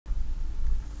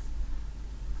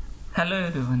Hello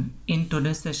everyone. In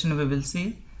today's session we will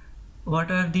see what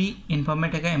are the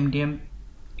Informatica MDM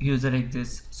user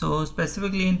exits. So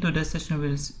specifically in today's session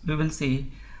we will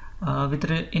see with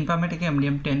Informatica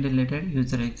MDM 10 related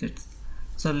user exits.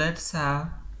 So let's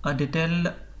have a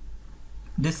detailed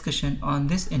discussion on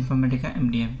this Informatica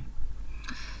MDM.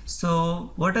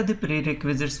 So what are the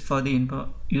prerequisites for the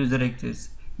user exits?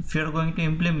 If you are going to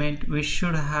implement, we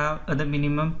should have the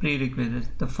minimum prerequisites.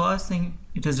 The first thing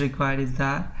it is required is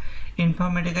that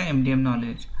Informatica MDM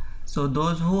knowledge. So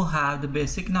those who have the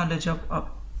basic knowledge of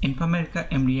Informatica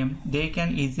MDM, they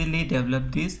can easily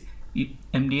develop these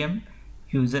MDM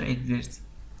user exits.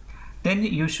 Then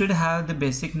you should have the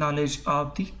basic knowledge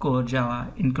of the core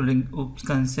Java, including OOPS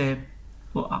concept,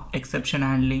 exception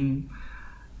handling,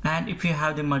 and if you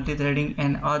have the multi-threading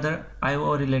and other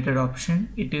IO related option,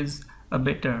 it is a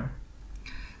better.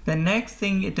 The next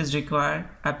thing it is required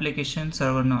application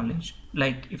server knowledge.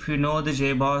 Like if you know the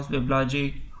JBoss,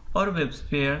 WebLogic, or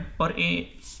WebSphere,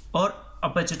 or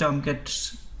Apache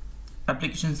Tomcat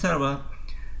application server,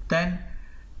 then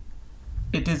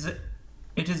it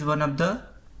is one of the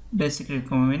basic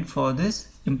requirement for this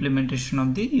implementation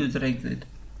of the user exit.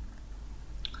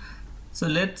 So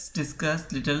let's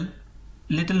discuss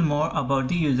little more about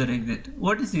the user exit.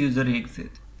 What is user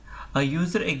exit? A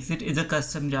user exit is a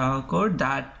custom Java code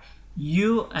that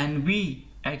you and we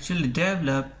actually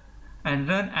develop and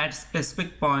run at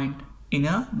specific point in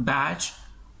a batch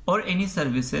or any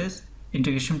services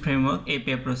integration framework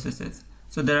API processes.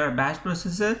 So there are batch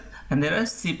processes and there are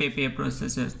SIP API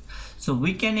processes. So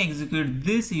we can execute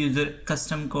this user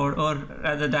custom code, or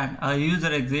rather than a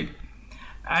user exit,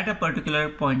 at a particular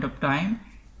point of time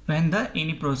when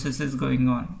any process is going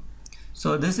on.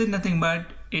 So this is nothing but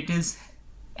it is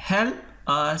help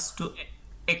us to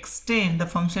extend the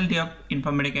functionality of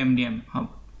Informatica MDM Hub.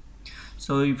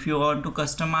 So if you want to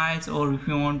customize or if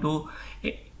you want to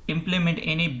implement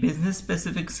any business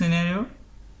specific scenario,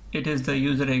 it is the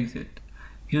user exit.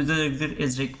 User exit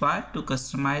is required to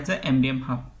customize the MDM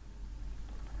Hub.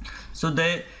 So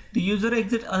the user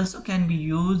exit also can be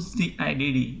used the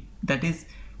IDD, that is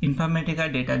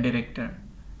Informatica Data Director.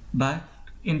 But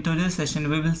in today's session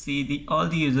we will see all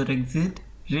the user exit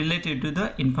related to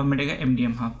the Informatica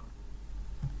MDM Hub.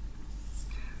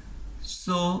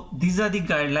 So these are the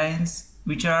guidelines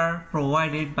which are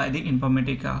provided by the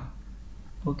Informatica.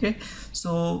 Okay,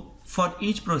 so for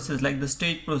each process, like the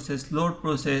stage process, load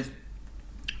process,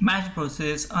 match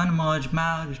process, unmerge,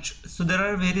 merge, so there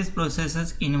are various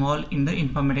processes involved in the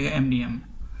Informatica MDM.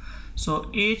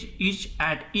 So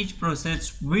at each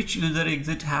process which user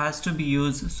exit has to be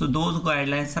used, so those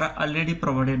guidelines are already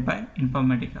provided by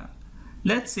Informatica.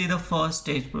 Let's see the first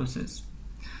stage process.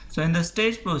 So in the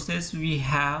stage process we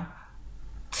have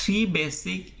three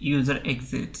basic user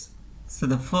exits. So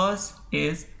the first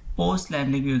is post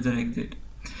landing user exit.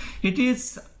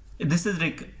 This is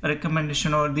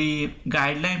recommendation or the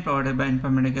guideline provided by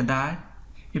Informatica that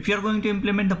if you are going to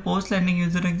implement the post landing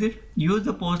user exit, use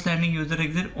the post landing user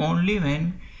exit only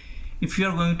if you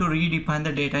are going to redefine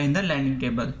the data in the landing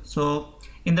table. So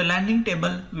in the landing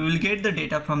table we will get the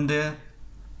data from the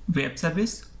web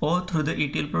service or through the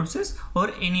ETL process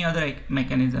or any other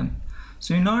mechanism.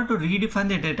 So in order to redefine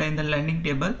the data in the landing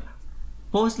table,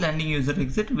 post landing user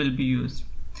exit will be used.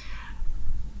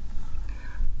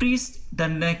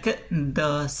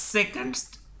 The second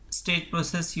stage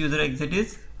process user exit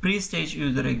is pre-stage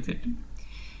user exit.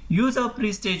 Use a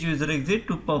pre-stage user exit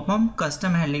to perform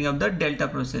custom handling of the delta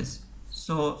process.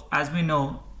 So as we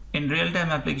know, in real-time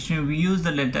application we use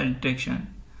the delta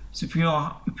detection. So if you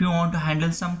want to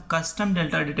handle some custom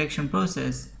delta detection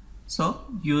process, so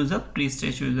use a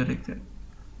pre-stage user exit.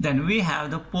 Then we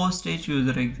have the post-stage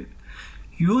user exit.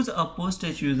 Use a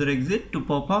post-stage user exit to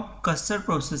perform custom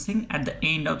processing at the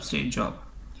end of stage job.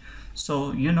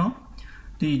 So you know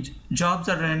the jobs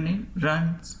are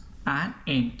runs and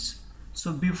ends.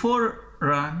 So before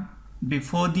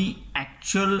the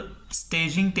actual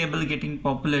staging table getting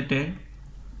populated,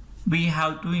 we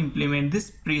have to implement this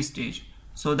pre-stage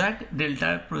so that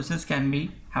delta process can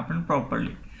be happen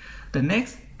properly. The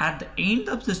next, at the end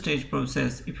of the stage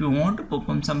process, if you want to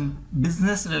perform some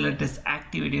business related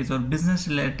activities or business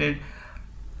related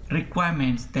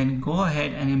requirements, then go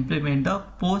ahead and implement the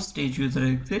post stage user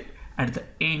exit at the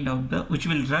end of which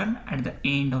will run at the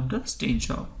end of the stage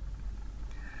job.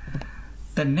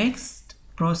 The next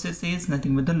process is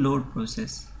nothing but the load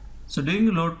process. So during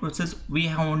the load process we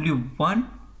have only one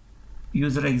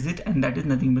user exit, and that is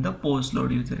nothing but the post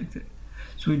load user exit.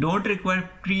 So we don't require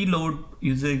preload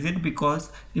user exit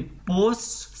because the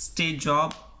post stage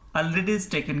job already is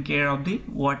taken care of the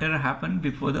whatever happened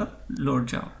before the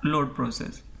load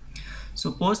process.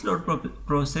 So post load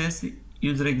process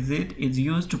user exit is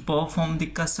used to perform the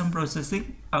custom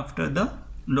processing after the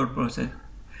load process.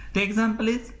 The example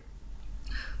is,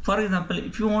 for example,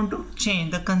 if you want to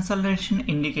change the consolidation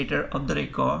indicator of the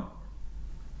record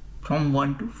from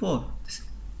 1 to 4,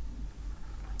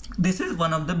 this is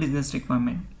one of the business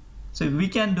requirement. So we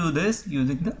can do this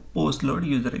using the post load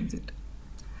user exit.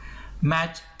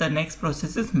 Match, the next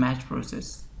process is match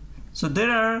process. So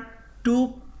there are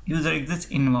two user exits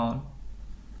involved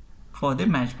for the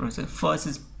match process. First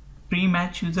is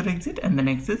pre-match user exit and the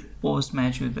next is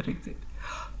post-match user exit.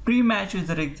 Pre-match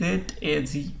user exit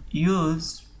is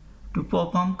used to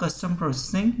perform custom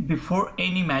processing before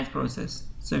any match process.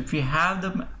 So if you have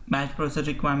the match process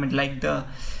requirement, like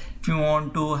if you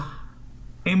want to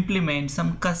implement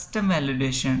some custom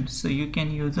validation, so you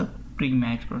can use a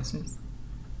pre-match process,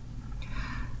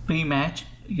 pre-match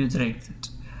user exit.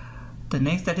 The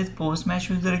next, that is post-match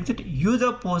user exit. Use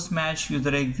a post-match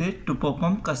user exit to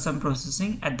perform custom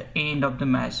processing at the end of the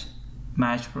match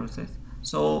process.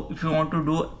 So if you want to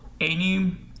do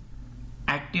any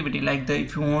activity, like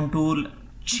if you want to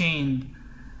change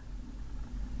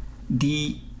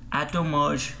the auto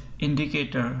merge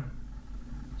indicator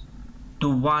to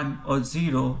 1 or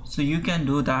 0, so you can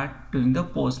do that during the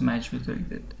post-match user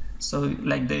exit. So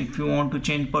like if you want to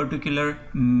change particular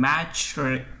match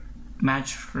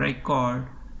record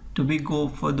to be go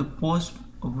for the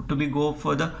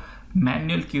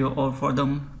manual queue or for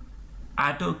the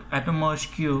auto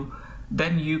merge queue,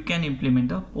 then you can implement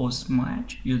the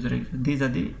post-match user exit.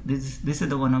 This is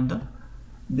the one of the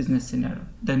business scenario.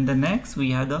 Then the next,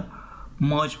 we have the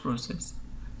merge process.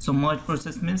 So merge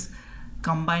process means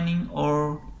combining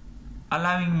or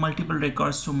allowing multiple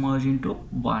records to merge into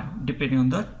one depending on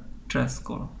the trust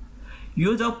score.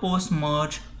 Use a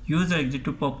post-merge user exit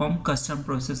to perform custom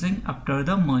processing after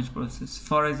the merge process.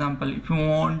 For example, if you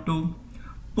want to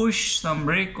push some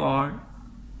record,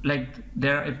 like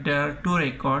if there are two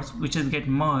records which is get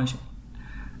merged,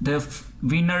 the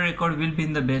winner record will be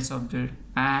in the base object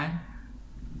and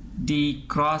the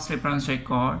cross-reference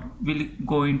record will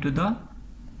go into the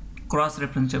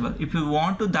cross-reference table. If you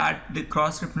want to that the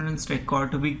cross-reference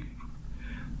record to be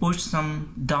pushed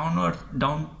some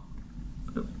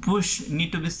push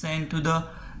need to be sent to the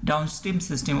downstream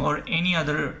system or any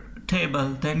other table,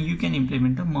 then you can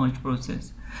implement the merge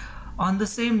process. On the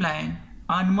same line,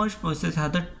 unmerged process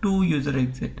has the two user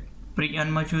exit,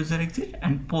 pre-unmerged user exit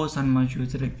and post-unmerged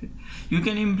user exit. You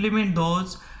can implement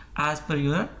those as per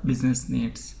your business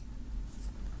needs.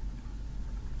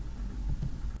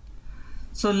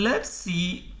 So let's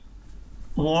see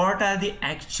what are the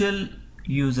actual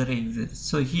user exits.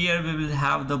 So here we will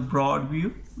have the broad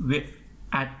view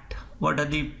at what are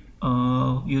the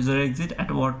user exit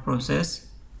at what process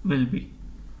will be.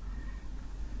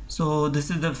 So this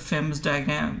is the famous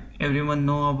diagram, everyone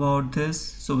know about this.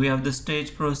 So we have the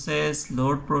stage process,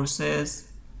 load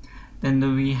process, then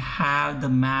we have the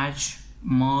match,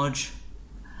 merge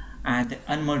and the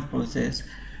unmerged process.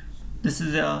 This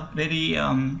is a very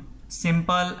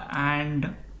simple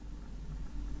and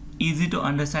easy to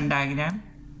understand diagram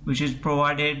which is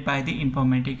provided by the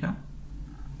Informatica.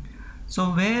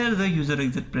 So where the user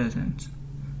exit presents?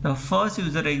 The first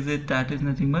user exit, that is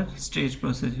nothing but stage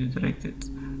process user exits.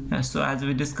 So as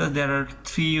we discussed, there are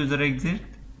three user exits: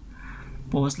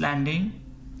 post landing,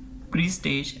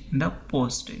 pre-stage and the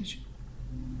post stage.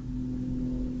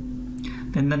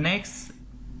 Then the next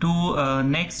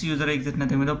user exit,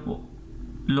 nothing but the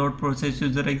load process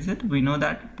user exit. We know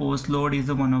that post load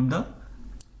is one of the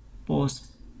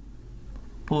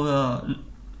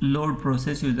load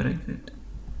process user exit.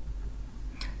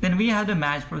 Then we have the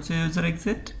match process user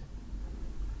exit,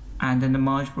 and then the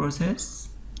merge process,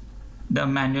 the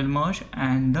manual merge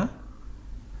and the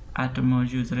auto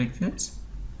merge user exits,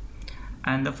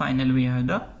 and the final we have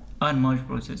the unmerged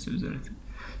process user exit.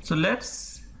 So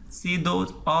let's see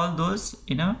all those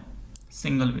in a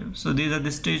single view. So these are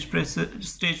the stage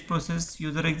process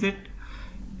user exit,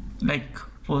 like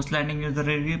post landing user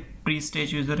exit,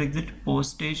 pre-stage user exit,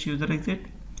 post stage user exit.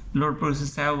 Load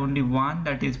process have only one,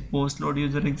 that is post load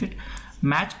user exit.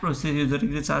 Match process user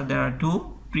exits there are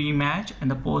two, pre-match and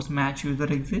the post-match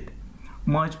user exit.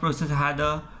 Merge process had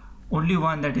only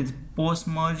one, that is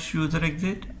post-merge user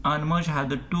exit. Unmerge have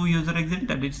the two user exit,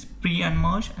 that is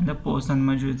pre-unmerge and the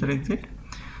post-unmerge user exit.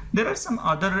 There are some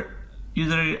other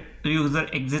user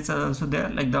exits are also there,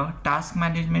 like the task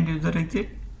management user exit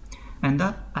and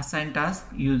the assign task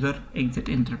user exit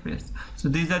interface. So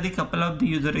these are the couple of the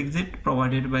user exit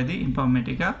provided by the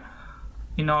Informatica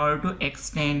in order to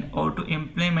extend or to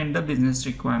implement the business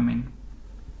requirement.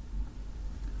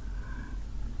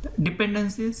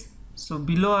 Dependencies. So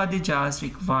below are the jars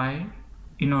required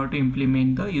in order to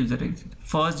implement the user exit.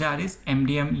 First jar is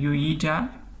MDM UE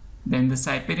jar, then the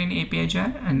Cyperion API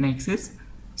jar, and next is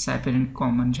Cyperion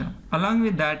common jar. Along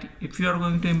with that, if you are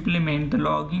going to implement the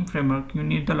logging framework, you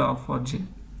need the log4j.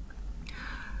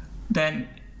 Then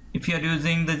if you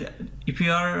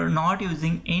are not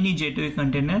using any J2E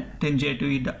container, then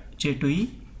J2E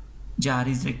jar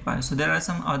is required. So there are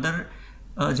some other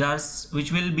jars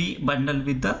which will be bundled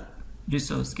with the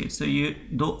resource kit. So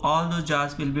all those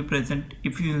jars will be present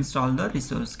if you install the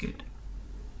resource kit.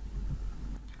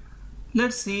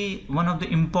 Let's see one of the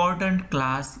important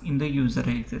class in the user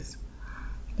exit.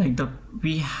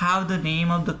 We have the name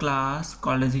of the class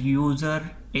called as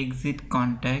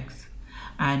UserExitContext,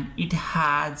 and it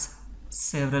has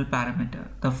several parameters.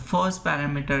 The first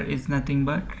parameter is nothing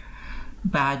but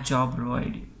batch job row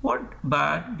ID.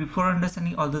 But before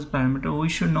understanding all those parameters, we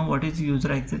should know what is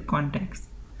user exit context.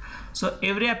 So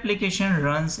every application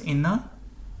runs in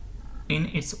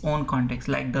its own context.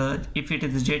 If it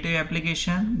is a J2E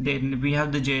application, then we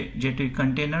have the J2E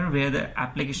container where the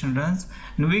application runs,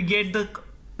 and we get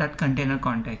that container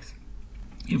context.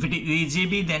 If it is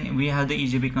EJB, then we have the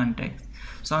EJB context.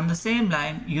 So on the same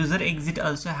line, user exit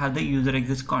also have the user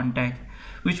exit context,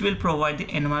 which will provide the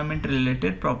environment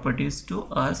related properties to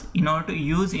us in order to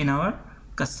use in our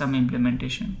custom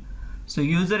implementation. So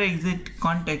user exit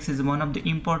context is one of the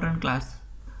important class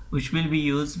which will be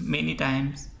used many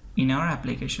times in our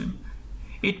application.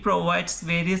 It provides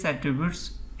various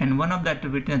attributes, and one of the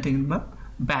attributes is nothing but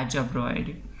batch job row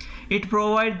ID. It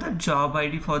provides the job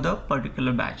ID for the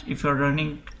particular batch. If you're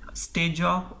running stage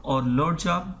job or load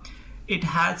job, it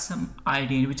has some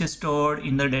ID which is stored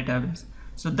in the database.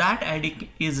 So that ID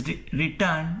is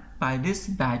returned by this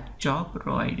batch job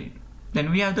row ID. Then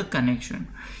we have the connection.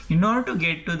 In order to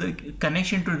get to the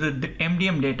connection to the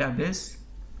MDM database,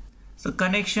 so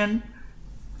connection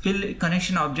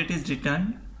object is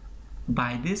returned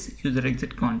by this user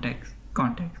exit context.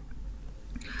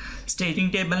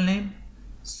 Staging table name.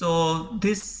 So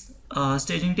this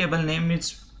staging table name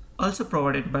is also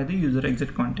provided by the user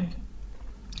exit context.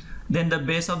 Then the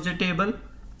base object table.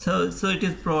 So it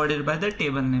is provided by the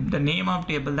table name, the name of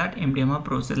table that MDM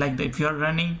process. If you are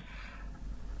running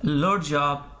load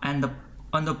job and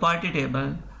on the party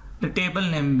table, the table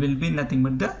name will be nothing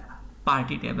but the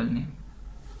party table name.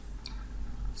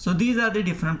 So these are the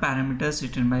different parameters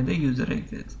written by the user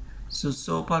exit.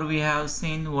 So far we have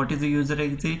seen what is the user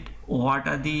exit, what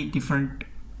are the different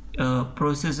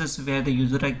processes where the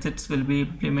user exits will be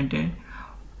implemented,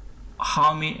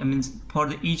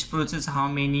 for each process how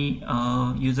many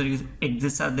user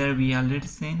exits are there. We already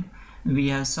seen.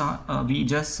 We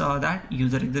just saw that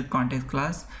user exit context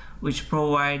class, which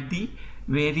provide the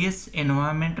various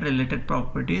environment related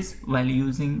properties while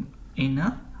using in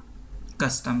a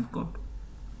custom code.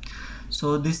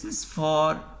 So this is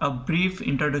for a brief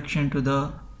introduction to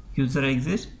the user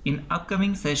exit. In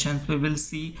upcoming sessions, we will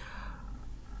see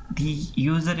the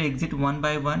user exit one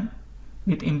by one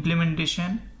with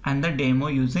implementation and the demo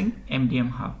using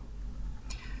MDM Hub.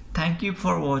 Thank you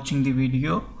for watching the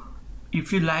video.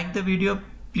 If you like the video,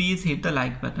 please hit the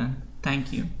like button.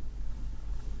 Thank you.